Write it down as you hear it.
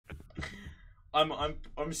I'm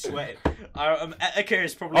sweating. Echo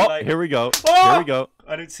is probably Oh, like. here we go. Oh! Here we go.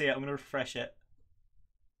 I don't see it. I'm gonna refresh it.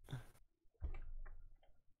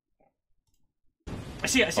 I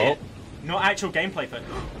see it. I see it. Not actual gameplay, but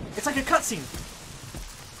it's like a cutscene.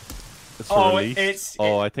 It's released.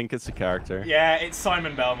 I think it's a character. Yeah, it's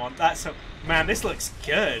Simon Belmont. That's a, man. This looks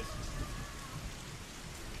good.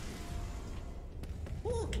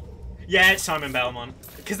 Yeah, it's Simon Belmont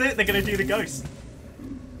because they're gonna do the ghost.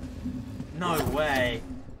 No way.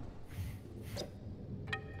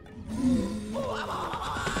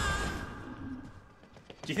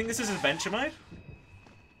 Do you think this is adventure mode?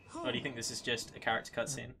 Or do you think this is just a character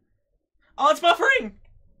cutscene? Oh, it's buffering!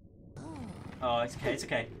 Oh, it's okay, it's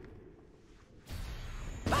okay.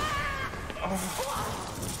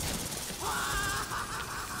 Oh.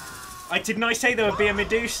 Didn't I say there would be a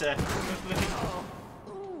Medusa?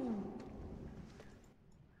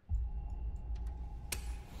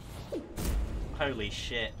 Holy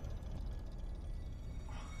shit.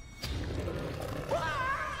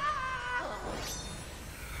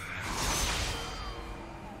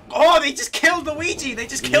 Oh, they just killed Luigi! They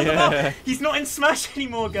just killed him off! He's not in Smash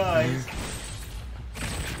anymore, guys!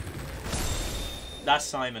 That's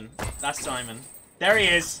Simon. That's Simon. There he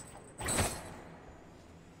is!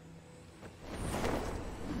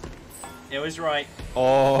 It was right.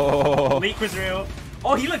 Oh! Leak was real.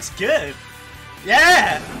 Oh, he looks good!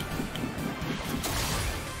 Yeah!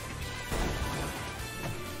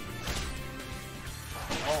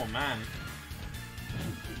 Oh, man.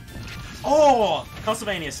 Oh!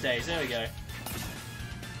 Castlevania stage, there we go.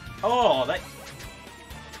 Oh, that...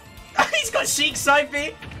 He's got Chic Side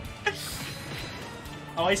B!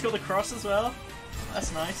 Oh, he's got the cross as well.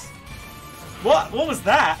 That's nice. What? What was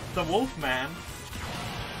that? The Wolfman.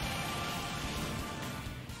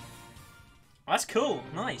 That's cool.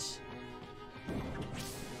 Nice.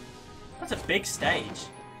 That's a big stage.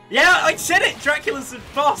 Yeah, I said it! Dracula's the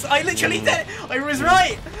boss! I literally did it! I was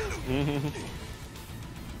right!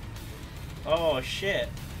 Oh, shit.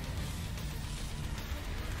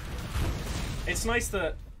 It's nice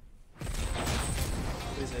that...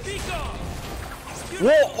 What is this?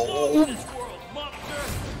 Whoa!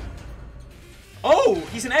 Oh,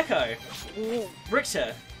 he's an Echo.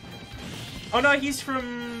 Richter. Oh no, he's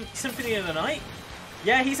from Symphony of the Night?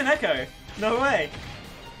 Yeah, he's an Echo. No way.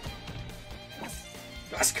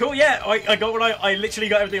 That's cool, yeah. I got what I literally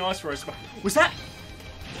got everything I asked for. Was that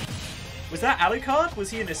Alucard? Was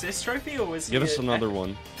he an assist trophy or was he Give us another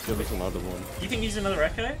one. Give us another one. You think he's another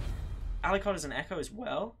Echo? Alucard is an Echo as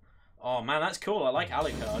well? Oh man, that's cool. I like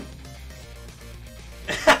Alucard.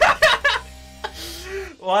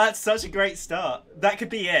 Well, that's such a great start. That could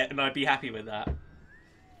be it, and I'd be happy with that.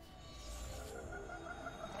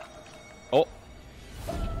 Oh.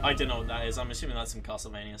 I don't know what that is. I'm assuming that's some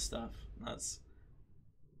Castlevania stuff. That's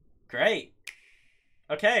great.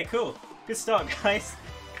 Okay, cool. Good start, guys.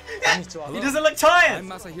 He doesn't look tired! I'm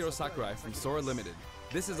Masahiro Sakurai from Sora Limited.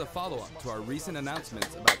 This is a follow-up to our recent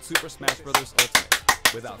announcements about Super Smash Bros.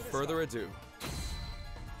 Ultimate. Without further ado...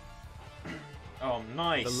 Oh,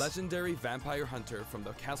 nice. The legendary vampire hunter from the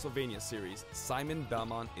Castlevania series, Simon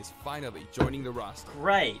Belmont, is finally joining the roster.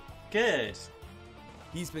 Great. Good.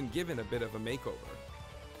 He's been given a bit of a makeover.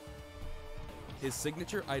 His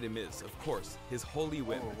signature item is, of course, his holy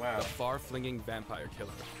whip, the far-flinging vampire killer.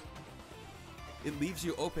 It leaves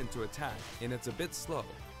you open to attack, and it's a bit slow,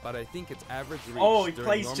 but I think its average reach he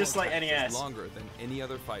plays just like NES. is longer than any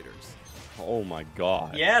other fighters. Oh my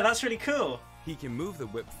god. Yeah, that's really cool. He can move the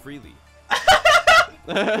whip freely.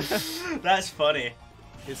 That's funny.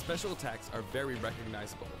 His special attacks are very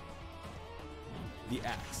recognizable. The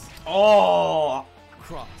axe. Oh!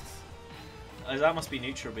 Cross. That must be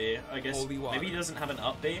neutral B, I guess. Holy water. Maybe he doesn't have an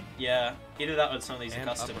up B? Yeah, either that or some of these are And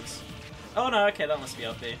customs. uppers. Oh no, okay, that must be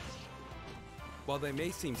up B. While they may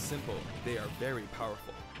seem simple, they are very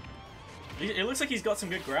powerful. It looks like he's got some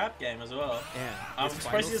good grab game as well. And I'm his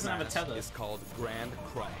surprised he final doesn't have a smash tether. is called Grand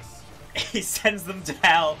Cross. He sends them to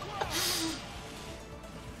hell.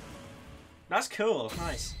 That's cool,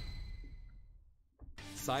 nice.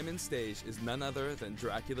 Simon's stage is none other than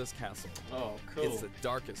Dracula's castle. Oh, cool. It's the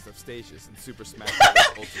darkest of stages in Super Smash Bros.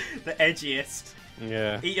 Ultimate. The edgiest.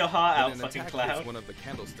 Yeah. Eat your heart out, When an fucking attack Cloud. hits one of the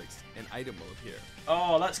candlesticks, an item will appear.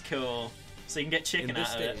 Oh, that's cool. So you can get chicken In this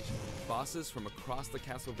out of stage, it. bosses from across the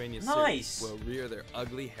Castlevania Nice. series will rear their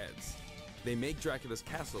ugly heads. They make Dracula's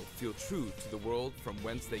castle feel true to the world from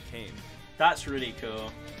whence they came. That's really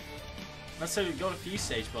cool. That's so we've got a few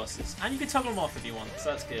stage bosses. And you can toggle them off if you want, so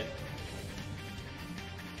that's good.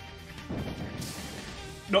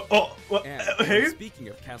 No, oh, what? And Who? speaking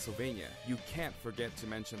of Castlevania, you can't forget to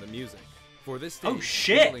mention the music. For this stage, Oh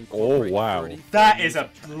shit! Oh wow. That is a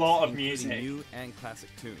lot of music. New and classic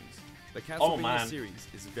tunes. The Oh, Castlevania man. series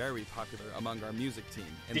is very popular among our music team,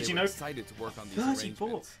 and Did they you were know excited to work on these 34.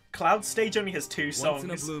 arrangements. Cloud Stage only has 2 songs. Once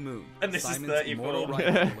in a blue moon, and this is Simon's 34. immortal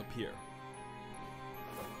rival will appear.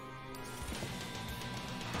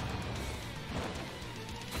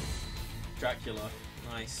 Dracula.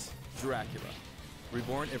 Nice. Dracula.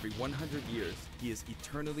 Reborn every 100 years, he is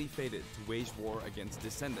eternally fated to wage war against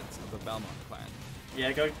descendants of the Belmont clan.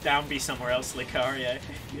 Yeah, go down be somewhere else, Lucario.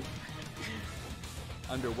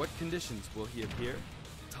 Under what conditions will he appear?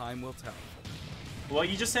 Time will tell. Well,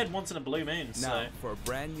 you just said once in a blue moon, Now, so... for a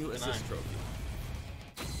brand new assist trophy.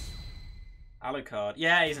 Alucard.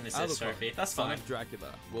 Yeah, he's an assist Alucard, trophy. That's son fine. of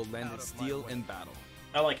Dracula, will lend his steel in battle.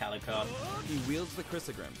 I like Alucard. He wields the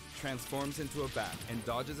Chrysogrim, transforms into a bat, and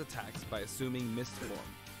dodges attacks by assuming mist form.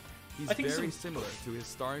 He's I think very similar to his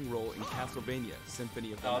starring role in Castlevania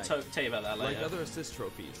Symphony of the I'll Night. tell you about that later. Like other assist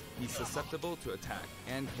trophies, he's susceptible to attack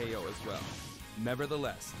and KO as well.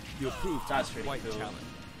 Nevertheless, he'll prove to That's be pretty quite cool. challenging.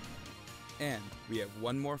 And we have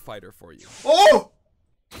one more fighter for you. Oh!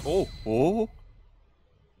 Oh, oh.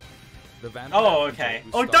 The vampire Oh, hunter okay. who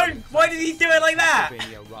Oh, starred don't! in Why did he do it like that?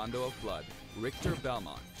 Castlevania Rondo of Blood, Richter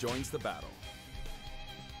Belmont joins the battle.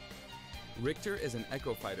 Richter is an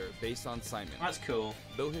echo fighter based on Simon. That's cool.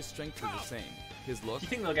 Though his strength is the same, his look, Do you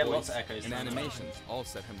think they'll get voice, lots of echoes and from them? animations all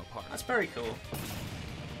set him apart. That's very cool.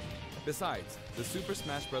 Besides, the Super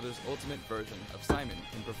Smash Bros. Ultimate version of Simon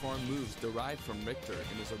can perform moves derived from Richter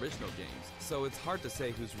in his original games, so it's hard to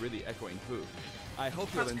say who's really echoing who. I hope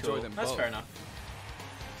you'll That's enjoy cool. them That's both. fair enough.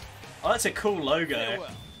 Oh, that's a cool logo.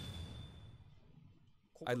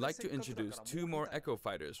 I'd like to introduce 2 more Echo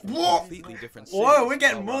Fighters from What? completely different Whoa, series we're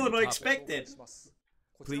getting while more on than the I topic. expected.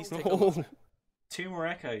 Please take a look. Oh. 2 more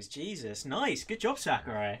echoes. Jesus. Nice. Good job,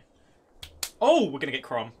 Sakurai. Oh, we're gonna get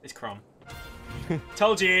Crom. It's Crom.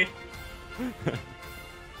 Told you.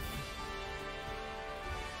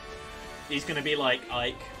 He's gonna be like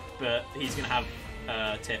Ike, but he's gonna have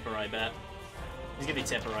Tipper, I bet. He's gonna be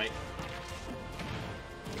Tipper, right?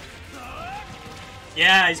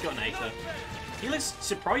 Yeah, he's got an Echo. He looks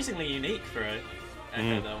surprisingly unique for a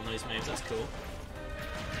Echo though on those moves. That's cool.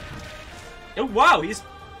 Oh wow, he's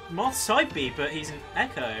Moth Side B, but he's an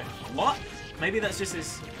Echo. What? Maybe that's just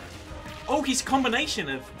his. Oh, he's a combination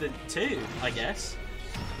of the 2, I guess.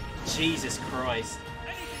 Jesus Christ.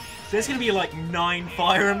 There's gonna be like 9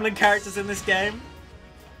 Fire Emblem characters in this game.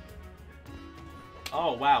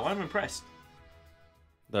 Oh wow, I'm impressed.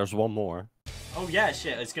 There's one more. Oh yeah,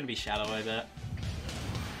 shit, it's gonna be Shadow, I bet.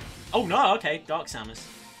 Oh no, okay, Dark Samus.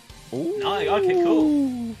 Ooh. No, okay,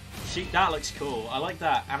 cool. That looks cool. I like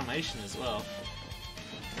that animation as well.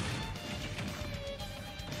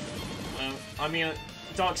 I mean,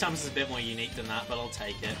 Dark Samus is a bit more unique than that, but I'll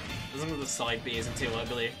take it. As long as the side B isn't too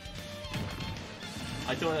ugly.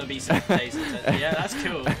 I thought it would be some taste. Yeah, that's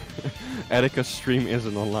cool. Erika's stream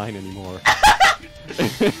isn't online anymore.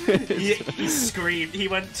 he screamed. He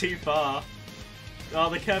went too far. Oh,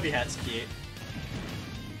 the Kirby hat's cute.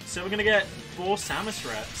 So we're gonna get 4 Samus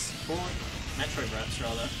reps. 4 Metroid reps,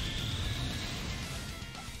 rather.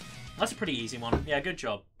 That's a pretty easy one. Yeah, good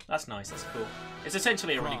job. That's nice. That's cool. It's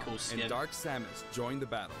essentially a really cool skin. And Dark Samus join the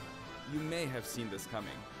battle. You may have seen this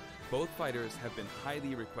coming. Both fighters have been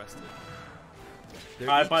highly requested.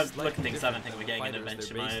 By the look of things, I don't think we're getting an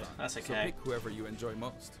adventure mode. That's okay. So pick whoever you enjoy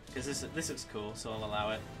most. Because this looks cool, so I'll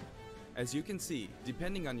allow it. As you can see,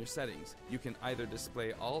 depending on your settings, you can either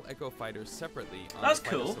display all Echo Fighters separately on That's the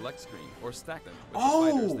fighter cool. select screen, or stack them with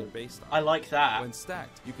the fighters they're based on. I like that. When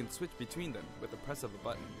stacked, you can switch between them with the press of a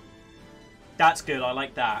button. That's good. I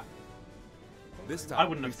like that. This time, I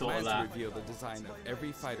wouldn't have thought of plans that. to reveal the design of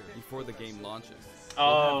every fighter before the game launches.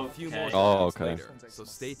 Oh, We'll have a few okay. more Oh, announced okay. later, so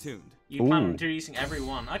stay tuned. You plan on Ooh. introducing every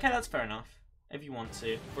one. Okay, that's fair enough. If you want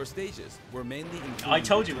to. For stages, we're mainly including I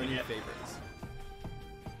told you, returning wouldn't you? favorites.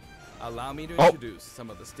 Allow me to Oh. introduce some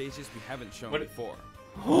of the stages we haven't shown What- before.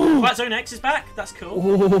 Flat Zone X is back. That's cool.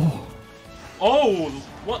 Oh. Oh,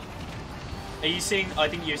 what? Are you seeing? I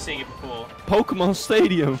think you were seeing it before. Pokemon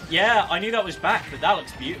Stadium. Yeah, I knew that was back, but that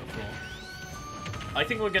looks beautiful. I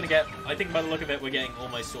think we're gonna get. I think by the look of it, we're getting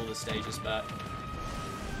almost all the stages back.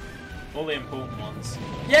 All the important ones.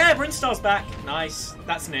 Yeah, Brinstar's back. Nice.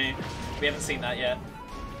 That's new. We haven't seen that yet.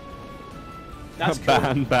 That's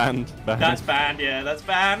cool. Banned. That's banned. Yeah, that's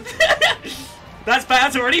banned. That's banned.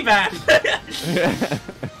 It's already banned.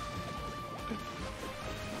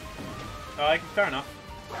 Alright, fair enough.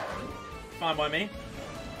 Fine by me.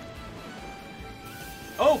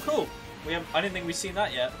 Oh, cool. I didn't think we've seen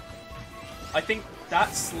that yet. I think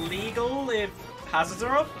that's legal if hazards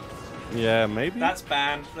are up. Yeah, maybe. That's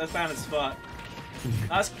banned. That's banned as fuck.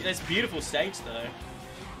 That's a beautiful stage though.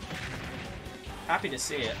 Happy to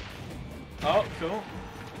see it. Oh, cool.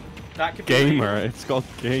 That could be Gamer. legal. It's called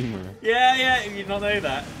Gamer. Yeah, you not know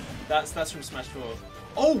that. That's from Smash 4.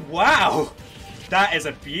 Oh wow! That is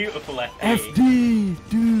a beautiful FD. FD,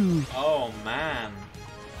 dude. Oh man.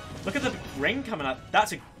 Look at the ring coming up.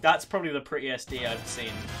 That's probably the prettiest SD I've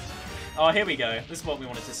seen. Oh, here we go. This is what we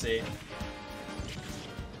wanted to see.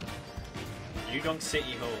 Yugong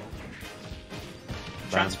City Hall.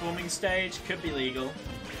 Transforming stage could be legal.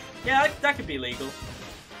 Yeah, that could be legal.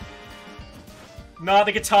 No,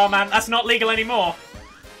 the guitar man. That's not legal anymore.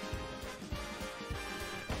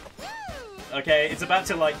 Okay, it's about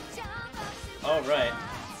to like. Oh right.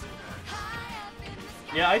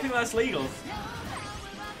 Yeah, I think that's legal.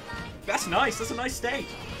 That's nice. That's a nice stage.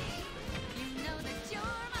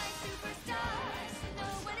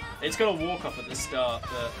 It's got a walk-off at the start,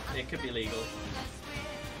 but it could be legal.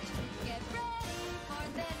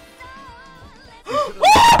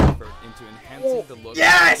 Into enhancing the look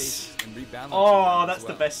yes! And rebalancing oh, that's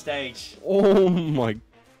the best stage. Oh my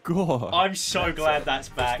god. I'm so glad that's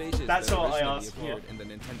back. That's what I asked for. In the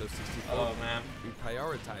Nintendo 64, oh man. We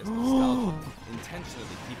prioritized nostalgia, intentionally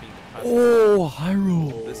keeping the classic. Oh,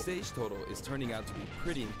 Hyrule. The stage total is turning out to be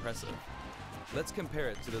pretty impressive. Let's compare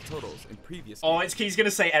it to the totals in previous games. He's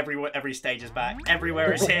gonna say every stage is back.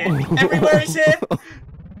 Everywhere is here. Everywhere is here.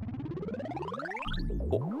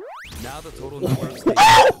 Now the total number of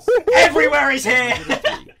stages. Everywhere is here.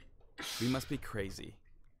 We must be crazy.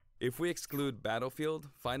 If we exclude Battlefield,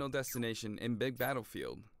 Final Destination, and Big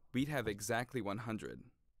Battlefield, we'd have exactly 100.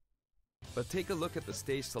 But take a look at the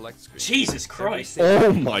stage select screen. Jesus Christ!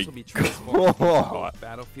 Oh my god!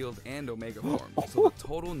 Battlefield and Omega form, so the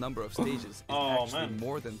total number of stages is actually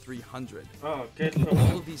more than 300. Oh, good.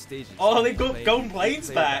 All of these stages. Oh, they've got Golden Plains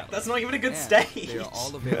back. That's not even a good stage. They are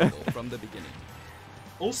all available from the beginning.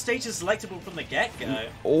 All stages selectable from the get-go.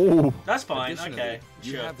 Oh, that's fine. Okay,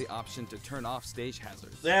 you sure. have the option to turn off stage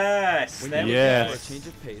hazards. Yes. When there you we look go. for a change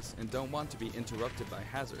of pace and don't want to be interrupted by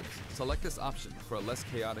hazards, select this option for a less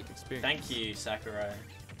chaotic experience. Thank you, Sakurai.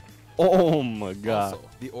 Oh my god. Also,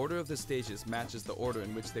 the order of the stages matches the order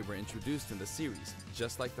in which they were introduced in the series,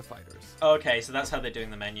 just like the fighters. Okay, so that's how they're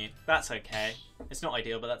doing the menu. That's okay. It's not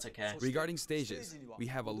ideal, but that's okay. Regarding stages, we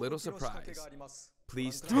have a little surprise.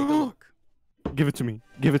 Please take a look. Give it to me.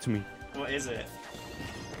 Give it to me. What is it?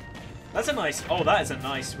 That's a nice... Oh, that is a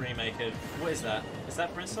nice remake of... What is that? Is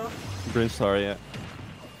that Brinstar? Brinstar, yeah.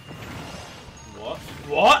 What?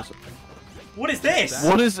 What? What is this?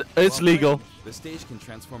 What is... It's legal. The stage can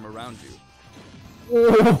transform around you.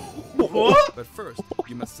 What? But first,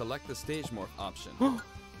 you must select the stage morph option.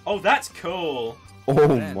 Oh, that's cool. Oh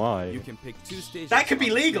then, my. You can pick 2 stages. That could be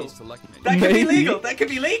legal. That could Maybe. be legal. That could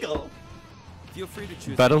be legal. Feel free to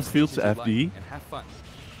choose Battlefield's FD. like and have fun.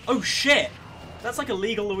 Oh shit! That's like a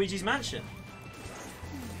legal Luigi's Mansion.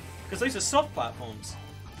 Because those are soft platforms.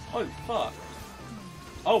 Oh fuck.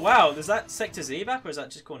 Oh wow, is that Sector Z back or is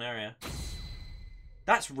that just Corneria?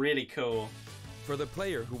 That's really cool. For the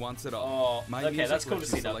player who wants it all, oh, okay, that's cool to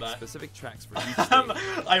see that back. Specific tracks for each stage.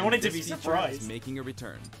 I wanted to be surprised. Making a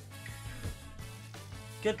return.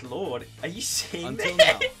 Good lord, are you seeing Until this?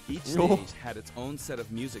 now, each stage had its own set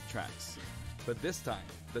of music tracks. But this time,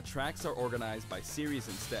 the tracks are organized by series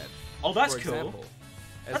instead. Oh, that's For cool. example,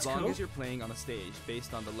 That's as long cool. as you're playing on a stage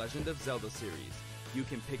based on the Legend of Zelda series, you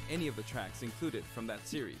can pick any of the tracks included from that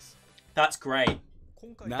series. That's great.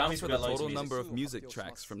 Now means for we've the got loads of total music. number of music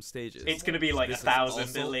tracks from stages. It's gonna be like This is 1,000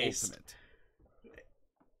 also at least. ultimate.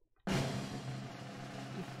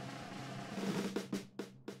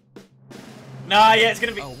 Nah, yeah, it's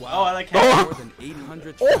gonna be. Oh, wow. Oh, I like how. More than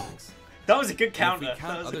 800 tracks. That was a good And counter. if we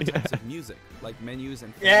count That was other types of music, like menus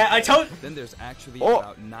and Yeah, I told- then there's actually Oh.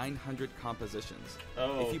 about 900 compositions.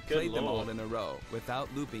 Oh, If you good played them all lord. in a row without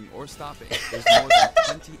looping or stopping, there's more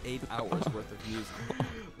than 28 hours worth of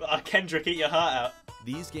music. Kendrick, eat your heart out.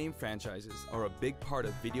 These game franchises are a big part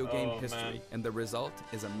of video game Oh, history, man. and the result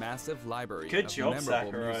is a massive library Good of job,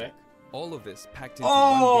 memorable Sakurai. music. All of this packed into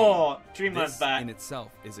Oh, one game. Dreamland's This back. in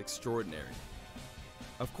itself is extraordinary.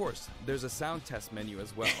 Of course, there's a sound test menu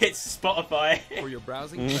as well. It's Spotify. For your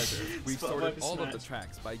browsing pleasure, we've Spotify sorted for all of the Smash.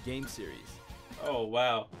 tracks by game series. Oh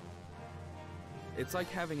wow, It's like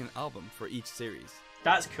having an album for each series.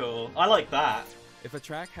 that's cool. I like that. If a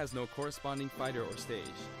track has no corresponding fighter or stage,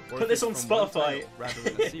 or Put if this it's on from one Spotify. title rather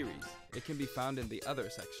than a series, it can be found in the other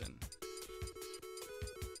section.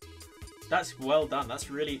 That's well done. That's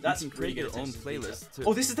really You that's can really create good your own attention to detail. playlist to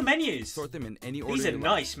Oh, this is the menus. sort them in any order. These are you like,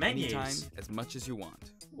 nice menus. Anytime, as much as you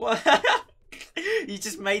want. What? You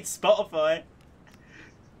just made Spotify.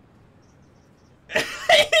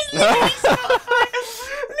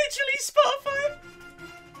 Literally Spotify.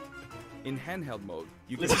 In handheld mode,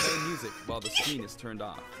 you can play music while the screen is turned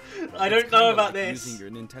off. I don't It's know kinda about like this. using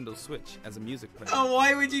your Nintendo Switch as a music player. Oh,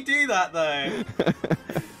 why would you do that though?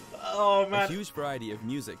 Oh A man. huge variety of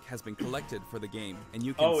music has been collected for the game, and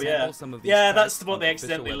you can Oh sample yeah. some of these Yeah, tracks that's what on they the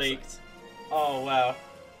official accidentally website. leaked. Oh wow.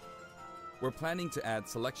 We're planning to add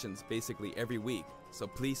selections basically every week, so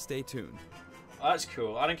please stay tuned. That's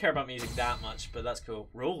cool. I don't care about music that much, but that's cool.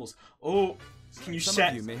 Rules. Oh, can you Some set?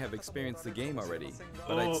 of you may have experienced the game already,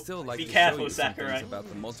 but Oh, I'd still like be to careful, show you some Sakurai. things about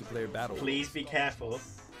the multiplayer battle. Please be careful.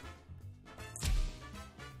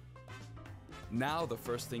 Now the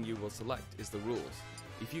first thing you will select is the rules.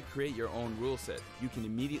 If you create your own rule set, you can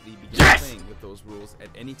immediately begin Yes! playing with those rules at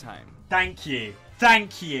any time. Thank you.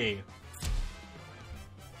 Thank you.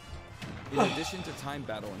 In addition to time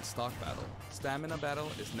battle and stock battle, stamina battle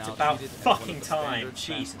is now It's about treated as one of fucking the time. standard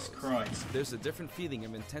smash Jesus modes. Christ. There's a different feeling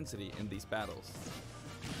of intensity in these battles.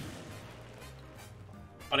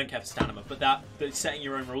 I don't care for stamina, but setting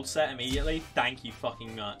your own rule set immediately. Thank you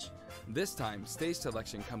fucking much. This time, stage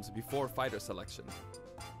selection comes before fighter selection.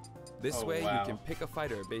 This Oh, way, wow. you can pick a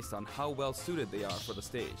fighter based on how well suited they are for the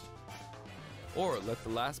stage. Or let the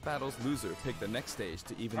last battle's loser pick the next stage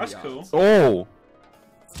to even That's the cool. odds. Oh!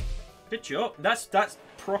 Good job. That's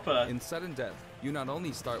proper. In sudden death, you not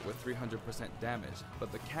only start with 300% damage,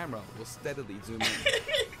 but the camera will steadily zoom in.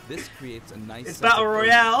 This creates a nice It's sense Battle of urgency.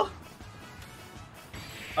 Royale.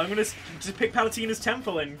 I'm gonna just pick Palatina's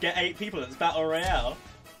Temple and get 8 people. It's Battle Royale.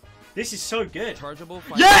 This is so good. Chargeable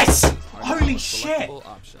Yes! fighter are now Holy a shit! selectable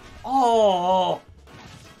option. Oh,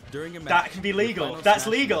 During a match, That can be your legal. final That's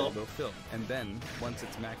smash legal. meter will fill, and then, once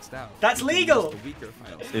it's maxed out, That's you can legal. use the weaker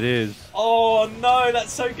final. It is. oh no,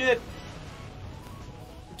 that's so good.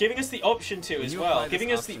 Giving us the option to When as you well. apply this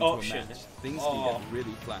Giving us the to a option. match, things Oh. can get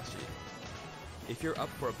really flashy. If you're up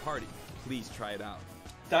for a party, please try it out.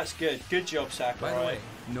 That's good. Good job, By Sakurai. the way,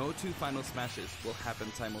 no two final smashes will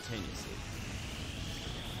happen simultaneously.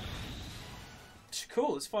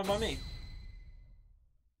 Cool. It's fine by me.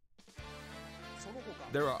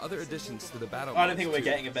 There are other additions to the battle. I don't think modes, we're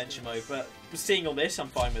too. getting adventure mode, but seeing all this, I'm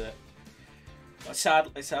fine with it. Sad.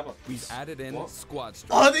 We've added in What? squad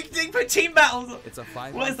strike. Oh, they put team battles. It's a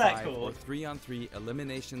 5 What on is that 5 or called? 3-on-3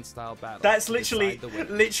 elimination style battle. That's to literally, decide the winner.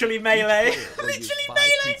 literally Each melee. player will use Literally 5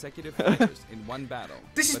 melee. consecutive fighters in one battle.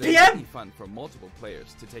 This is but it PM. would be fun for multiple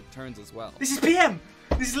players to take turns as well. This is PM.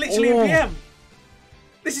 This is literally Oh. a PM.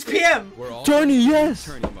 This is PM. We're all Tourney, yes!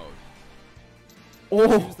 tourney mode.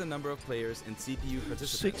 Oh! Choose the number of players and CPU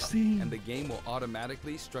participants, 16. and the game will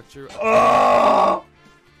automatically structure a Oh!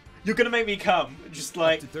 You're gonna make me come. Just Up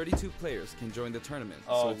like. to 32 players can join the tournament,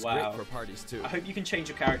 Oh, so it's wow. great for parties too. I hope you can change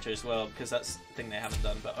your character as well, because that's the thing they haven't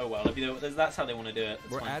done. But oh well, if you know, that's how they want to do it.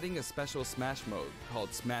 That's We're fine. adding a special Smash mode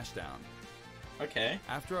called Smashdown. Okay.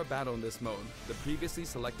 After a battle in this mode, the previously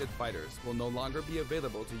selected fighters will no longer be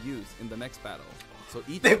available to use in the next battle. So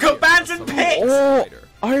each They've got player bans must and select picks! a Oh! fighter.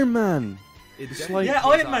 Iron Man! It It's definitely like- Yeah,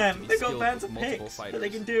 pays Iron off Man. to be They've got skilled bans with and multiple picks, but fighters. they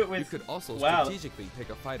can do it with. You could also Wow. strategically pick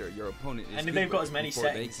a fighter your opponent is And good they've got with as many before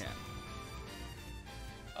settings. they can.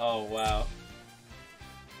 Oh wow.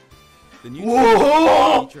 The new Whoa!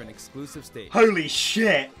 tournament feature an exclusive stage. Holy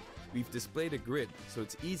shit! We've displayed a grid, so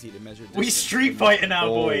it's easy to measure distance. We Street when Fighter you- now,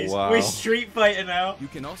 Oh, boys. wow. We Street Fighter now. You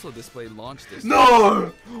can also display launch distance.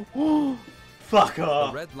 No! Fuck The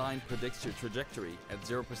off. red line predicts your trajectory at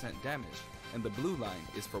 0% damage, and the blue line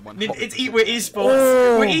is for 100%. We're esports.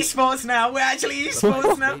 Oh. We're esports now. We're actually The esports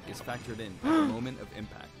focus now. rate is factored in at the moment of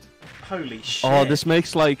impact. Holy shit. Oh, this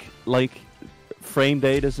makes like frame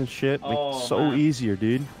datas and shit Oh, so man. easier,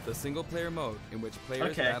 dude. The single-player mode, in which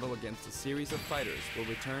players Okay. battle against a series of fighters, will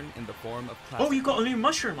return in the form of Oh, classic you got a mode. new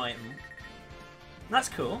mushroom item. That's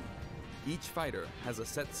cool. Each fighter has a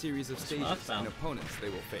set series of stages Earthbound. and opponents they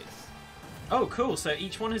will face. Oh, cool. So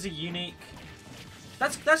each one has a unique.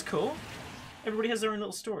 That's cool. Everybody has their own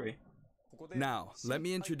little story. Now, let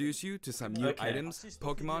me introduce you to some new Okay. items,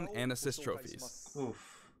 Pokemon, and assist trophies. Oof.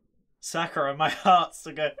 Sakura, my heart's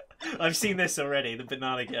so good. I've seen this already. The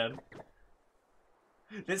banana gun.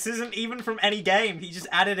 This isn't even from any game. He just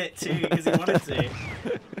added it too because he wanted to.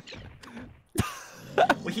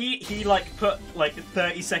 Well, he like put like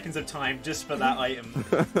 30 seconds of time just for that item.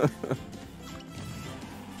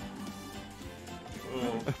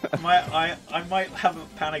 Ooh. I might have a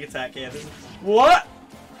panic attack here. This is... What?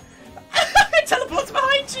 It teleports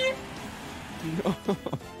behind you. No.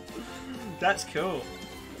 That's cool.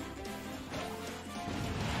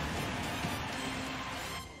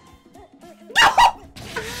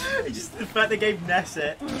 Just the fact they gave Ness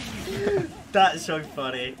it. That's so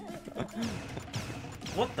funny.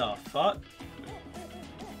 What the fuck?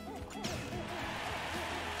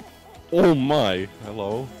 Oh my.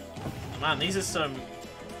 Hello. Man, these are some...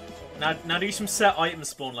 Now do some set item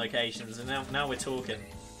spawn locations, and now we're talking.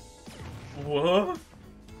 Whoa.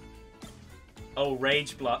 Oh,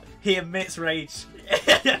 rage blood. He emits rage.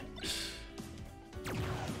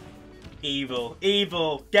 Evil.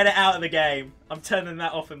 Evil. Get it out of the game. I'm turning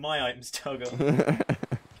that off in my items toggle. Look at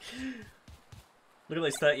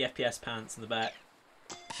those 30 FPS pants in the back.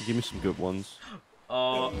 Give me some good ones.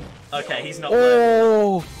 Oh, okay, he's not.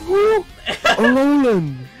 Oh!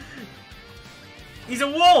 Alolan! He's a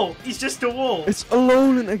wall! He's just a wall! It's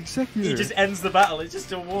Alolan Executor! He just ends the battle, it's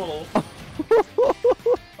just a wall.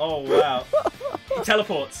 Oh, wow. He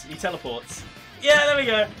teleports. He teleports. Yeah, there we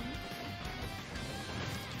go.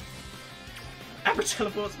 Abra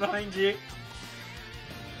teleports behind you.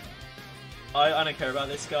 I don't care about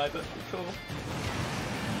this guy, but cool.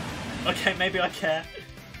 Okay, maybe I care.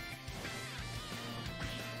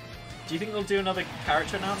 Do you think they'll do another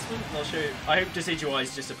character announcement? They'll show. I hope Decidueye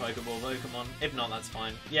is just a Pokeball though. Come on. If not, that's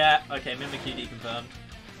fine. Yeah. Okay. Mimikyu confirmed.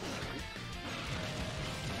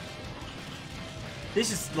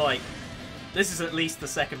 This is like. This is at least the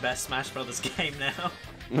second best Smash Brothers game now.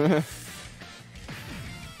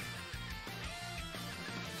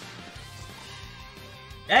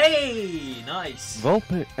 Hey, nice.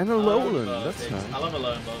 Vulpix and Alolan. That's nice. I love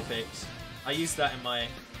Alolan Vulpix. I used that in my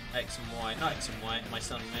X and Y, not X and Y, my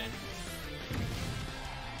Sun and Moon.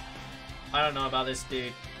 I don't know about this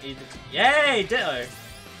dude. Yay, Ditto!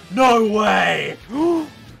 No way!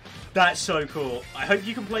 That's so cool. I hope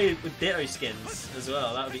you can play with Ditto skins as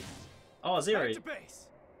well. That would be. Oh, Zero.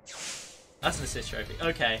 That's an assist trophy.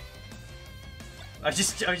 Okay. I was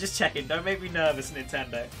just checking. Don't make me nervous,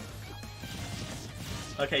 Nintendo.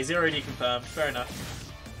 Okay, Zero deconfirmed. Fair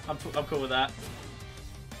enough. I'm cool with that.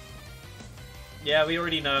 Yeah, we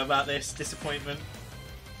already know about this disappointment.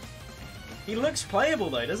 He looks playable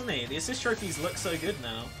though, doesn't he? The assist trophies look so good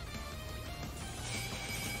now.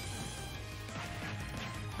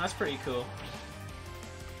 That's pretty cool.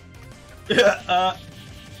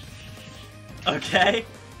 Okay.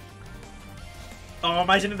 Oh,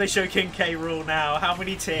 imagine if they show King K. Rool now. How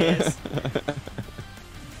many tears?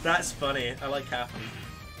 That's funny. I like Cappy.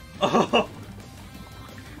 Oh.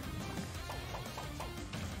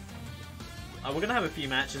 Oh, we're gonna have a few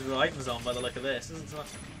matches with items on by the look of this. Isn't it?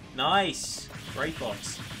 Nice! Great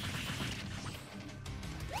box.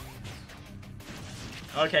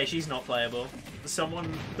 Okay, she's not playable.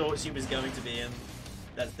 Someone thought she was going to be, and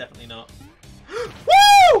that's definitely not.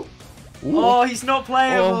 Woo! Ooh. Oh, he's not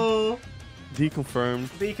playable! Oh. Deconfirmed.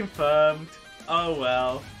 Deconfirmed. Oh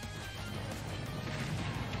well.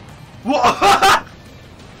 What?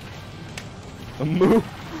 A move.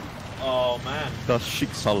 Oh man. Das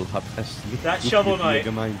Schicksal hat es nicht That Shovel Knight.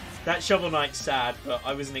 gemeint. That Shovel Knight's sad, but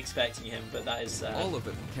I wasn't expecting him, but that is sad. All of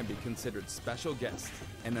them can be considered special guests,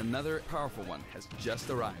 and another powerful one has just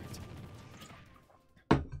arrived.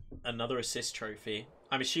 Another assist trophy.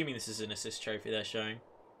 I'm assuming this is an assist trophy they're showing.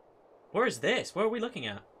 Where is this? Where are we looking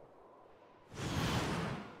at?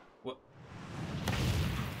 What?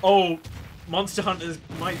 Oh, Monster Hunters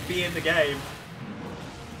might be in the game.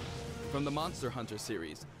 From the Monster Hunter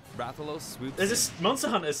series, Rathalos swoops. There's a Monster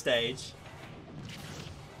Hunter stage.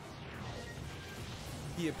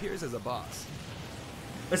 He appears as a boss.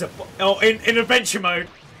 There's a in adventure mode.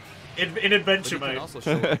 In adventure mode.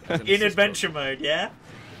 In adventure mode, yeah.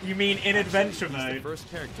 You mean in adventure mode? He's the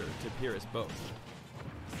first character to appear as both.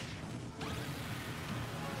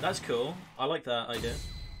 That's cool. I like that idea.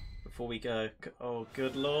 Before we go, oh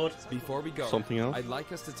good lord. Before we go, something else? I'd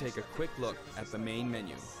like us to take a quick look at the main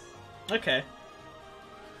menu. Okay.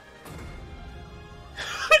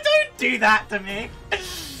 Don't do that to me.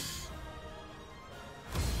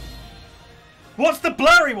 What's the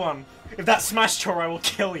blurry one? If that's Smash Tour, I will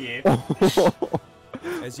kill you.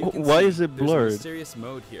 As you can Why see, is it blurred? There's a mysterious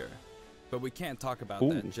mode here, but we can't talk about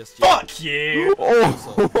Ooh. that just yet. Fuck you!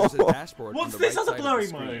 Also, there's a dashboard What's on the this right other side of blurry the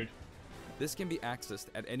screen. mode? This can be accessed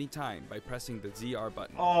at any time by pressing the ZR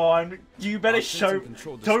button. Oh, you better Options show. and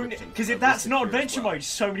control Don't, descriptions because are if that's listed not here as adventure well. mode,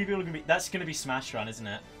 so many people are gonna be. That's gonna be Smash Run, isn't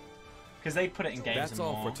it? Because they put it in games. That's and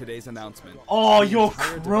all more. for today's announcement. Oh, The you're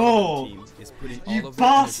entire cruel. development team is putting You all of their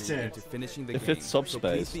energy bastard. into finishing the If game, it's so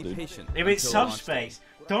subspace, please be dude. patient If it's until launch day. subspace,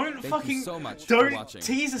 don't Thank fucking you so much for don't watching.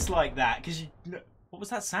 tease us like that. Because you. What was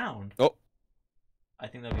that sound? Oh. I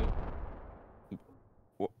think that'll be.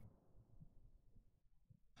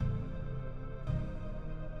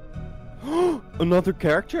 Another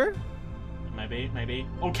character? Maybe.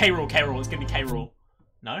 Oh, K-Rool. It's gonna be K-Rool.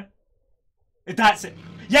 No? If that's it.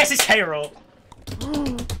 Yes, it's K-Rool.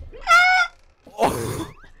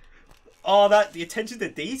 Oh, that the attention to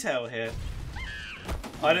detail here.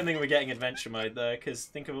 I don't think we're getting adventure mode though, because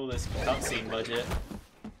think of all this cutscene budget.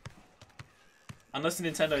 Unless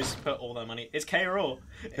Nintendo's put all their money. It's K-Rool.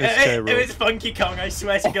 If it's Funky Kong, I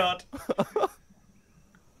swear to God.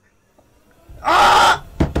 Ah!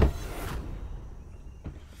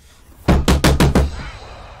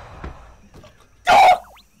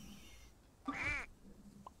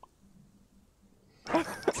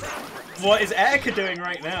 What is Erica doing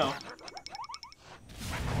right now?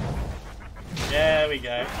 There we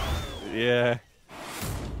go. Yeah.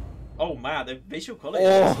 Oh man, the visual quality.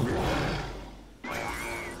 Oh.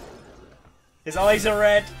 His eyes are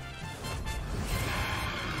red.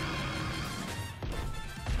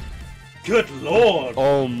 Good lord.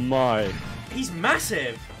 Oh my. He's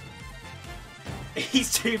massive.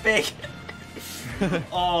 He's too big.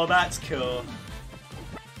 Oh, that's cool.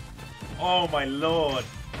 Oh my lord.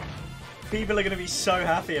 People are going to be so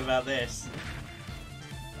happy about this.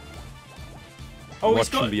 Oh, he's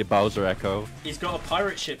got... Watching the Bowser Echo. He's got a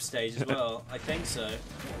pirate ship stage as well. I think so.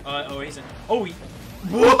 Oh, he's in... Oh, he...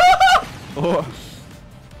 Oh.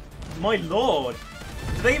 My lord.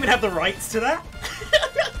 Do they even have the rights to that?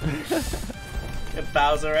 A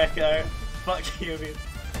Bowser Echo. Fuck you.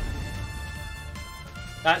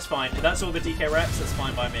 That's fine. If that's all the DK reps, that's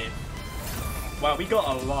fine by me. Wow, we got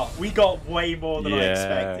a lot. We got way more than I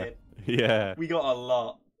expected. Yeah. We got a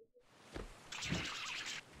lot.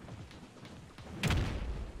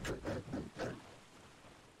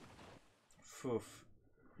 Oof.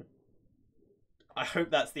 I hope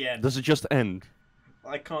that's the end. Does it just end?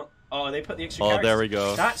 I can't... Oh, they put the extra characters. characters. There we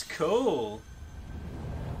go. That's cool.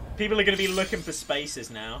 People are going to be looking for spaces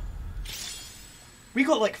now. We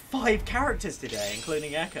got like 5 characters today,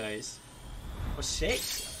 including Echoes. Or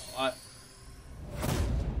 6?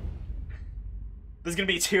 There's going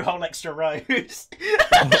to be 2 whole extra rows.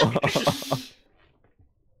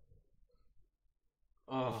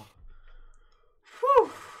 Oh.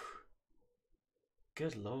 Whew.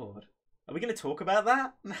 Good lord. Are we going to talk about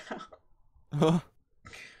that now?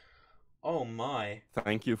 Oh my.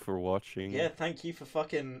 Thank you for watching. Yeah, thank you for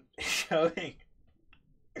fucking showing.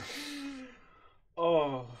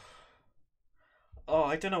 Oh. Oh,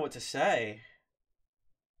 I don't know what to say.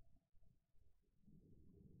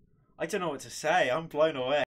 I don't know what to say. I'm blown away.